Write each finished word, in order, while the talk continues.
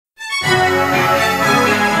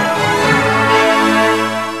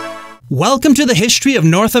Welcome to the History of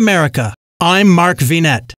North America. I'm Mark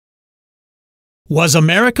Vinette. Was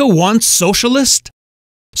America once socialist?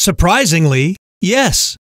 Surprisingly,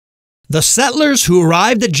 yes. The settlers who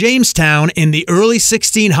arrived at Jamestown in the early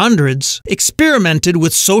 1600s experimented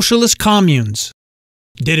with socialist communes.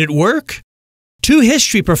 Did it work? Two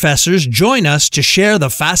history professors join us to share the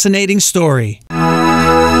fascinating story.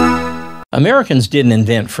 Americans didn't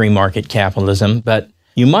invent free market capitalism, but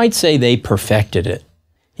you might say they perfected it.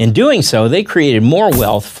 In doing so, they created more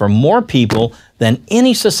wealth for more people than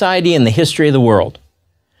any society in the history of the world.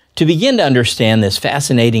 To begin to understand this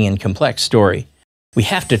fascinating and complex story, we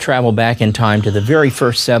have to travel back in time to the very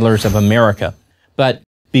first settlers of America. But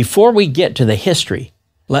before we get to the history,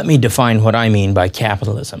 let me define what I mean by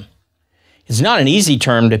capitalism. It's not an easy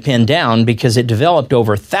term to pin down because it developed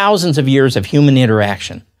over thousands of years of human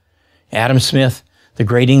interaction. Adam Smith, the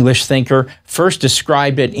great English thinker, first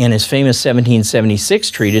described it in his famous 1776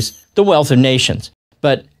 treatise, The Wealth of Nations,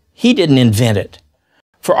 but he didn't invent it.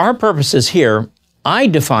 For our purposes here, I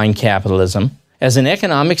define capitalism as an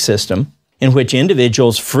economic system in which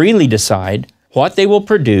individuals freely decide what they will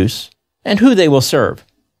produce and who they will serve.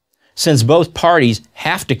 Since both parties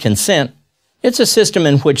have to consent, it's a system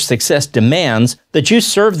in which success demands that you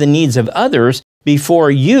serve the needs of others before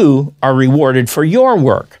you are rewarded for your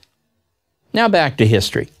work. Now back to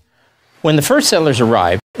history. When the first settlers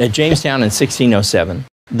arrived at Jamestown in 1607,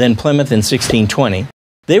 then Plymouth in 1620,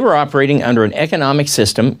 they were operating under an economic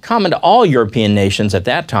system common to all European nations at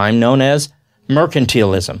that time known as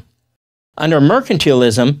mercantilism. Under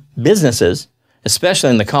mercantilism, businesses, especially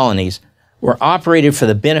in the colonies, were operated for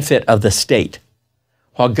the benefit of the state.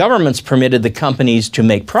 While governments permitted the companies to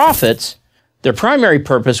make profits, their primary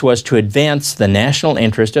purpose was to advance the national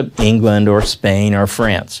interest of England or Spain or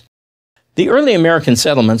France. The early American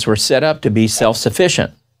settlements were set up to be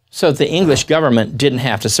self-sufficient, so that the English government didn't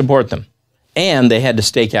have to support them, and they had to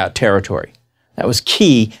stake out territory. That was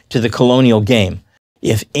key to the colonial game.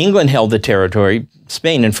 If England held the territory,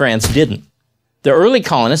 Spain and France didn't. The early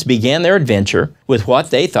colonists began their adventure with what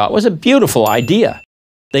they thought was a beautiful idea.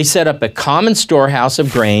 They set up a common storehouse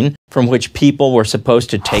of grain from which people were supposed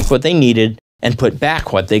to take what they needed and put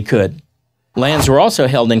back what they could. Lands were also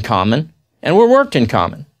held in common and were worked in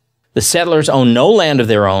common. The settlers owned no land of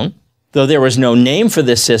their own. Though there was no name for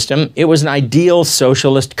this system, it was an ideal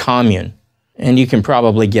socialist commune. And you can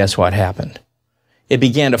probably guess what happened. It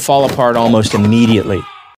began to fall apart almost immediately.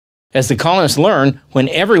 As the colonists learned, when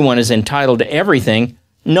everyone is entitled to everything,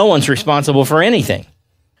 no one's responsible for anything.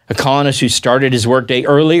 A colonist who started his workday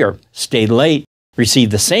early or stayed late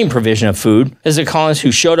received the same provision of food as a colonist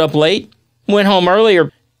who showed up late, went home early,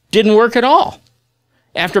 or didn't work at all.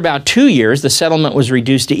 After about 2 years, the settlement was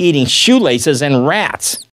reduced to eating shoelaces and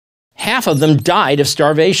rats. Half of them died of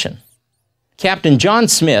starvation. Captain John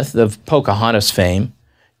Smith, of Pocahontas fame,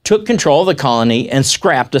 took control of the colony and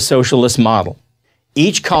scrapped the socialist model.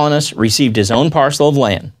 Each colonist received his own parcel of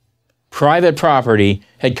land. Private property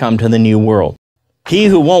had come to the New World. He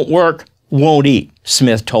who won't work won't eat,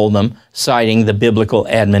 Smith told them, citing the biblical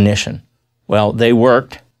admonition. Well, they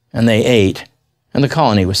worked and they ate, and the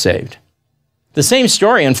colony was saved. The same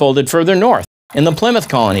story unfolded further north, in the Plymouth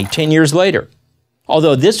colony 10 years later.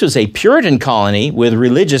 Although this was a Puritan colony with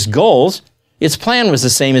religious goals, its plan was the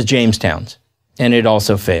same as Jamestown's, and it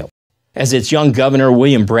also failed. As its young governor,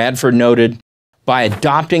 William Bradford, noted, "By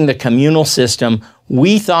adopting the communal system,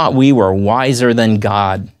 we thought we were wiser than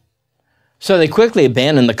God." So they quickly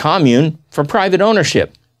abandoned the commune for private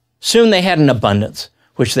ownership. Soon they had an abundance,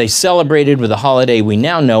 which they celebrated with a holiday we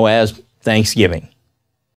now know as Thanksgiving.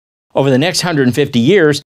 Over the next 150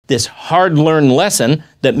 years, this hard-learned lesson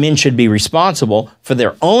that men should be responsible for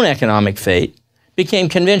their own economic fate became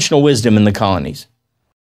conventional wisdom in the colonies.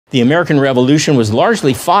 The American Revolution was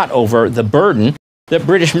largely fought over the burden that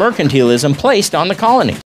British mercantilism placed on the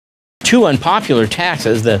colony. Two unpopular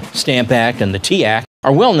taxes, the Stamp Act and the Tea Act,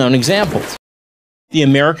 are well-known examples. The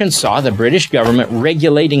Americans saw the British government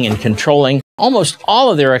regulating and controlling almost all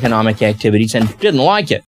of their economic activities and didn't like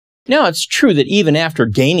it. Now, it's true that even after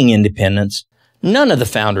gaining independence, none of the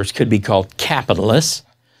founders could be called capitalists.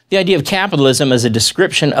 The idea of capitalism as a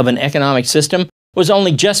description of an economic system was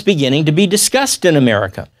only just beginning to be discussed in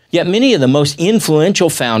America. Yet many of the most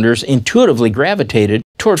influential founders intuitively gravitated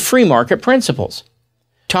toward free market principles.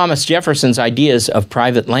 Thomas Jefferson's ideas of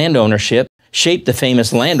private land ownership shaped the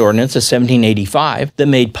famous Land Ordinance of 1785 that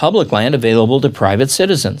made public land available to private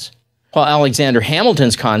citizens. While Alexander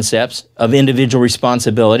Hamilton's concepts of individual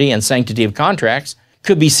responsibility and sanctity of contracts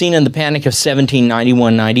could be seen in the Panic of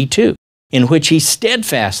 1791-92, in which he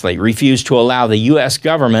steadfastly refused to allow the U.S.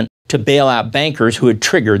 government to bail out bankers who had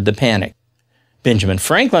triggered the panic. Benjamin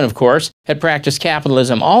Franklin, of course, had practiced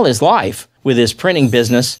capitalism all his life with his printing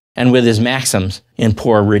business and with his maxims in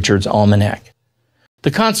Poor Richard's Almanac.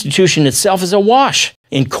 The Constitution itself is awash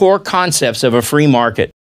in core concepts of a free market,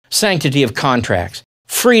 sanctity of contracts,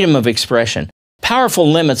 freedom of expression,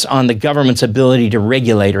 powerful limits on the government's ability to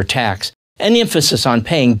regulate or tax, an emphasis on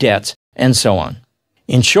paying debts, and so on.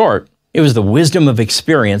 In short, it was the wisdom of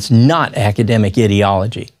experience, not academic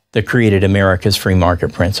ideology, that created America's free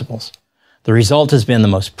market principles. The result has been the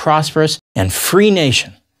most prosperous and free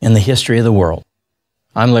nation in the history of the world.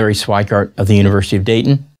 I'm Larry Swikart of the University of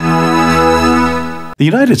Dayton. The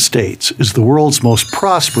United States is the world's most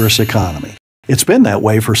prosperous economy. It's been that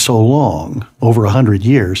way for so long, over 100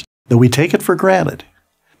 years, that we take it for granted.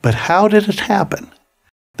 But how did it happen?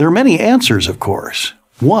 There are many answers, of course.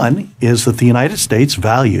 One is that the United States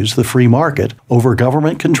values the free market over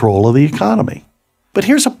government control of the economy. But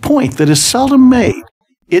here's a point that is seldom made.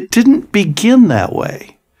 It didn't begin that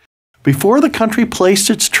way. Before the country placed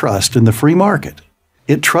its trust in the free market,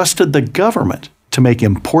 it trusted the government to make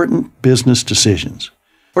important business decisions.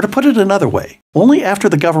 Or to put it another way, only after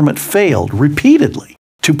the government failed repeatedly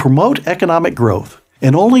to promote economic growth,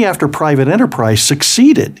 and only after private enterprise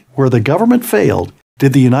succeeded where the government failed,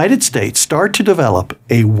 did the United States start to develop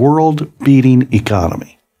a world-beating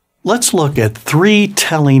economy. Let's look at 3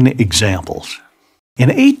 telling examples. In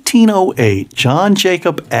 1808, John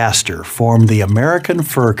Jacob Astor formed the American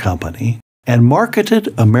Fur Company and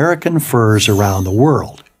marketed American furs around the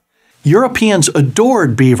world. Europeans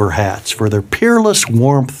adored beaver hats for their peerless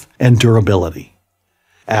warmth and durability.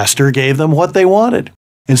 Astor gave them what they wanted.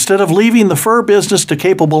 Instead of leaving the fur business to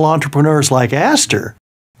capable entrepreneurs like Astor,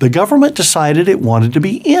 the government decided it wanted to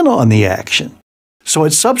be in on the action. So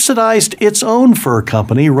it subsidized its own fur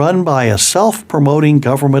company run by a self-promoting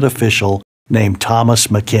government official named Thomas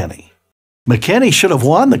McKinney. McKinney should have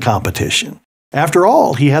won the competition. After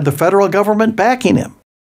all, he had the federal government backing him.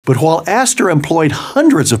 But while Astor employed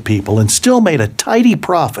hundreds of people and still made a tidy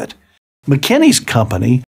profit, McKinney's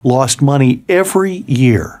company lost money every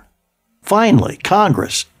year. Finally,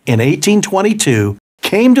 Congress, in 1822,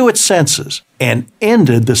 came to its senses and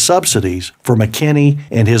ended the subsidies for McKinney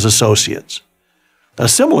and his associates. A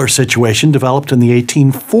similar situation developed in the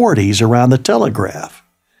 1840s around the telegraph.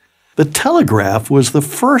 The telegraph was the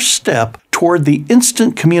first step toward the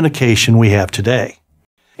instant communication we have today.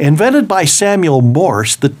 Invented by Samuel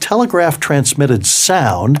Morse, the telegraph transmitted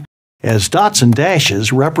sound as dots and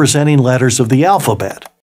dashes representing letters of the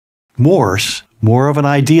alphabet. Morse, more of an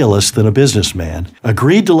idealist than a businessman,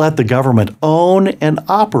 agreed to let the government own and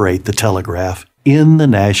operate the telegraph in the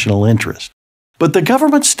national interest. But the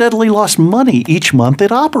government steadily lost money each month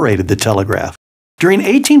it operated the telegraph. During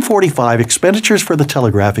 1845, expenditures for the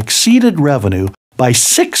telegraph exceeded revenue by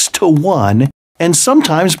 6 to 1 and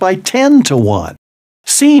sometimes by 10 to 1.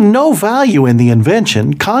 Seeing no value in the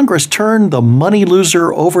invention, Congress turned the money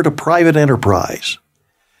loser over to private enterprise.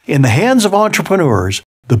 In the hands of entrepreneurs,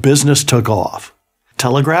 the business took off.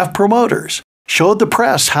 Telegraph promoters showed the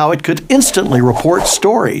press how it could instantly report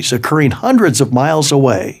stories occurring hundreds of miles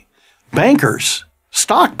away. Bankers,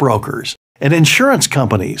 stockbrokers, and insurance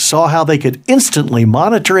companies saw how they could instantly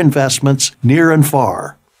monitor investments near and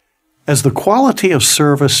far. As the quality of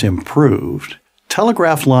service improved,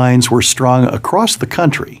 telegraph lines were strung across the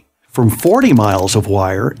country, from 40 miles of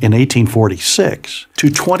wire in 1846 to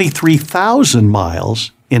 23,000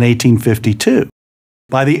 miles in 1852.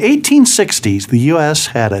 By the 1860s, the U.S.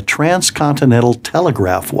 had a transcontinental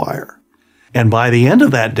telegraph wire. And by the end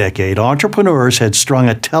of that decade, entrepreneurs had strung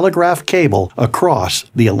a telegraph cable across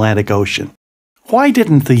the Atlantic Ocean. Why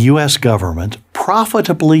didn't the U.S. government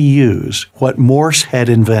profitably use what Morse had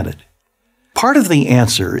invented? Part of the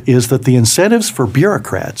answer is that the incentives for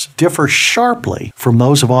bureaucrats differ sharply from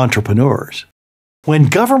those of entrepreneurs. When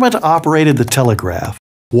government operated the telegraph,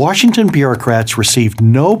 Washington bureaucrats received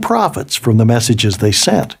no profits from the messages they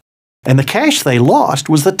sent, and the cash they lost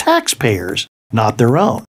was the taxpayers, not their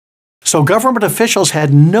own. So government officials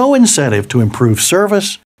had no incentive to improve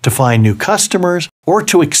service, to find new customers, or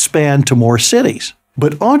to expand to more cities.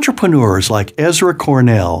 But entrepreneurs like Ezra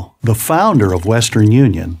Cornell, the founder of Western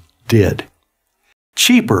Union, did.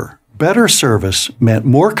 Cheaper, better service meant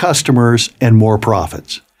more customers and more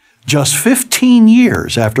profits. Just 15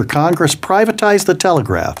 years after Congress privatized the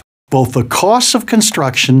telegraph, both the costs of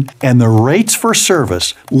construction and the rates for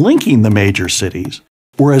service linking the major cities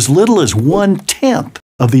were as little as 1/10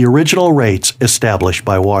 of the original rates established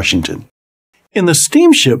by Washington. In the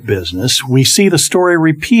steamship business, we see the story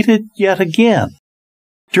repeated yet again.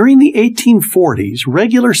 During the 1840s,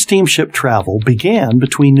 regular steamship travel began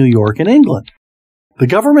between New York and England. The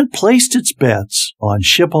government placed its bets on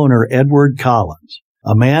shipowner Edward Collins,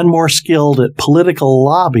 a man more skilled at political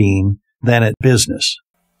lobbying than at business.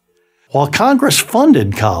 While Congress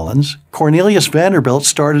funded Collins, Cornelius Vanderbilt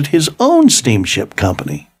started his own steamship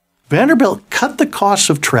company. Vanderbilt cut the costs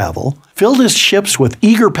of travel, filled his ships with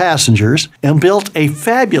eager passengers, and built a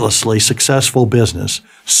fabulously successful business,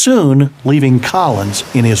 soon leaving Collins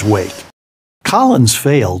in his wake. Collins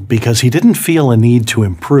failed because he didn't feel a need to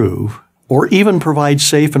improve or even provide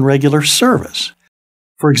safe and regular service.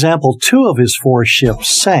 For example, 2 of his 4 ships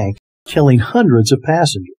sank, killing hundreds of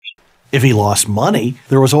passengers. If he lost money,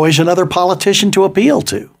 there was always another politician to appeal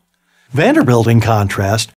to. Vanderbilt, in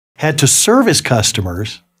contrast, had to serve his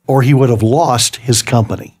customers, or he would have lost his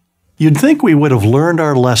company. You'd think we would have learned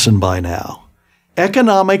our lesson by now.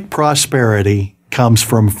 Economic prosperity comes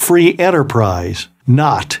from free enterprise,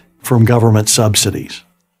 not from government subsidies.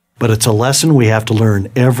 But it's a lesson we have to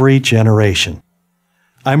learn every generation.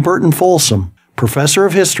 I'm Burton Folsom, professor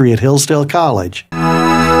of history at Hillsdale College.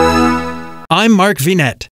 I'm Mark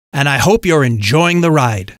Vinette, and I hope you're enjoying the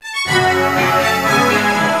ride.